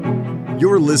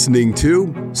You're listening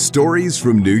to Stories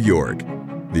from New York,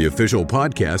 the official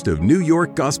podcast of New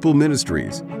York Gospel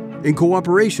Ministries, in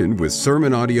cooperation with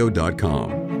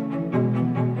sermonaudio.com.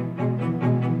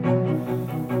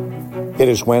 It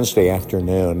is Wednesday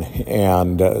afternoon,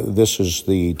 and this is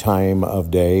the time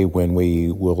of day when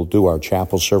we will do our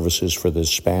chapel services for the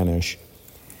Spanish.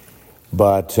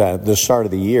 But at the start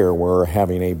of the year, we're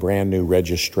having a brand new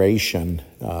registration.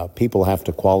 People have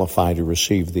to qualify to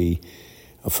receive the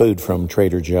food from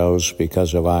Trader Joe's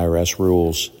because of IRS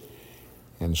rules.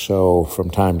 And so from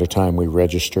time to time we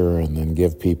register and then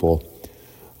give people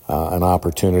an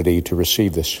opportunity to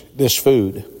receive this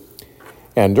food.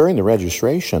 And during the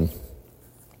registration,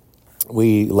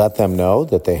 we let them know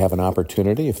that they have an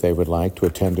opportunity if they would like to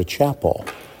attend a chapel.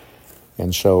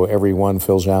 And so everyone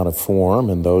fills out a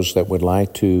form, and those that would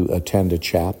like to attend a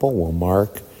chapel will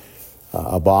mark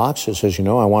a box that says,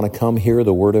 I want to come hear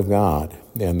the Word of God.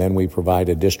 And then we provide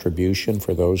a distribution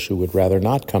for those who would rather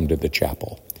not come to the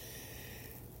chapel.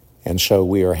 And so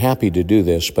we are happy to do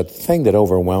this, but the thing that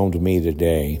overwhelmed me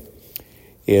today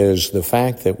is the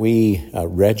fact that we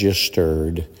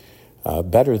registered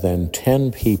better than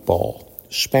 10 people,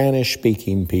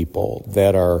 Spanish-speaking people,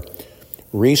 that are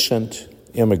recent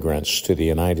immigrants to the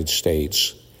United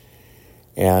States.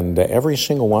 And every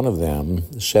single one of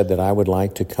them said that I would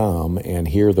like to come and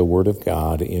hear the Word of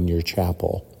God in your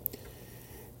chapel.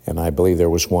 And I believe there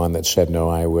was one that said, no,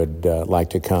 I would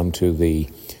like to come to the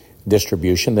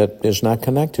distribution that is not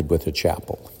connected with the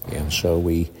chapel. And so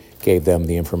we gave them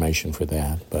the information for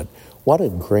that. But what a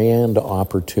grand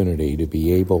opportunity to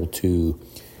be able to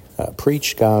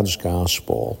preach God's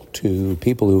gospel to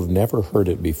people who've never heard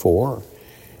it before,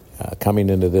 coming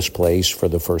into this place for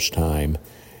the first time.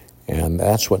 And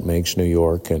that's what makes New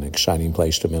York an exciting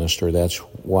place to minister. That's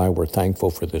why we're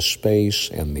thankful for this space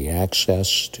and the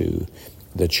access to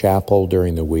the chapel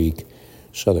during the week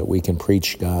so that we can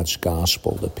preach God's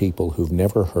gospel to people who've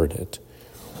never heard it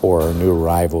or are new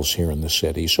arrivals here in the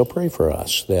city. So pray for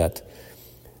us that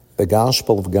the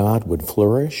gospel of God would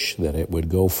flourish, that it would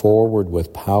go forward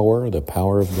with power, the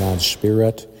power of God's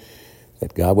Spirit,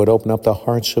 that God would open up the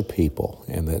hearts of people,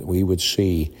 and that we would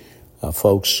see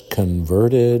folks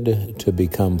converted to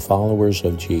become followers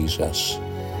of Jesus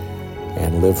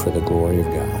and live for the glory of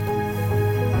God.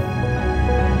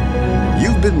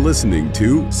 You've been listening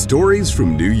to Stories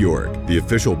from New York, the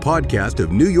official podcast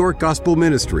of New York Gospel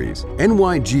Ministries.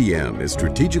 NYGM is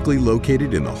strategically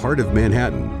located in the heart of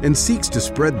Manhattan and seeks to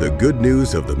spread the good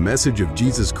news of the message of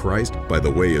Jesus Christ by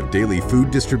the way of daily food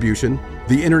distribution,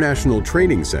 the International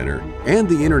Training Center, and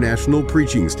the International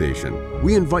Preaching Station.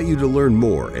 We invite you to learn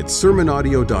more at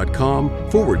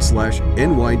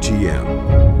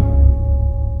sermonaudio.com/NYGM.